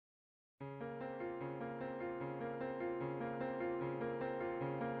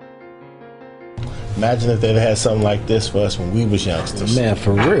Imagine if they'd had something like this for us when we was youngsters. Man,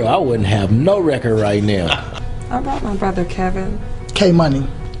 for real, I wouldn't have no record right now. I brought my brother Kevin. K-Money.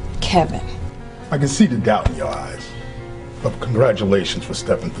 Kevin. I can see the doubt in your eyes, but congratulations for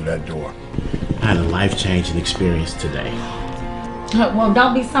stepping through that door. I had a life-changing experience today. Well,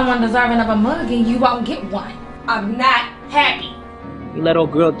 don't be someone deserving of a mug and you won't get one. I'm not happy. You let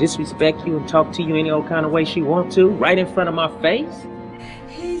old girl disrespect you and talk to you any old kind of way she want to, right in front of my face?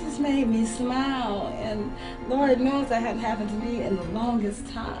 He just made me smile, and Lord knows that hadn't happened to me in the longest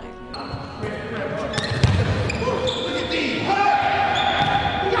time.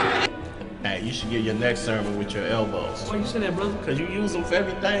 Hey, you should get your next sermon with your elbows. Why you say that, brother? Because you use them for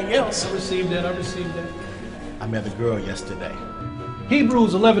everything else. I received that. I met a girl yesterday.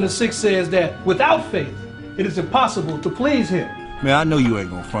 Hebrews 11:6 says that without faith, it is impossible to please him. Man, I know you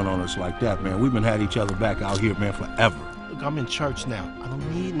ain't gonna front on us like that, man. We've been had each other back out here, man, forever. Look, I'm in church now. I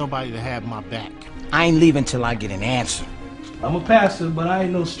don't need nobody to have my back. I ain't leaving till I get an answer. I'm a pastor, but I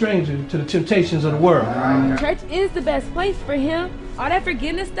ain't no stranger to the temptations of the world. Church is the best place for him. All that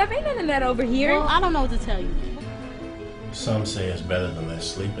forgiveness stuff, ain't none of that over here. Well, I don't know what to tell you. Some say it's better to let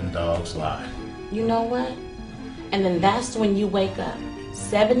sleeping dogs lie. You know what? And then that's when you wake up,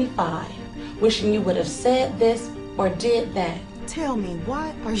 75, wishing you would have said this or did that. Tell me,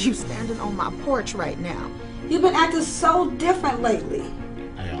 why are you standing on my porch right now? You've been acting so different lately.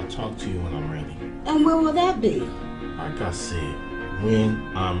 Hey, I'll talk to you when I'm ready. And when will that be? Like I said, when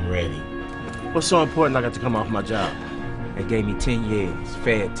I'm ready. What's so important I got to come off my job? They gave me 10 years,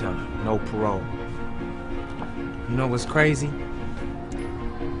 fed time, no parole. You know what's crazy?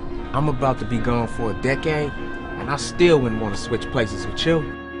 I'm about to be gone for a decade, and I still wouldn't want to switch places with you.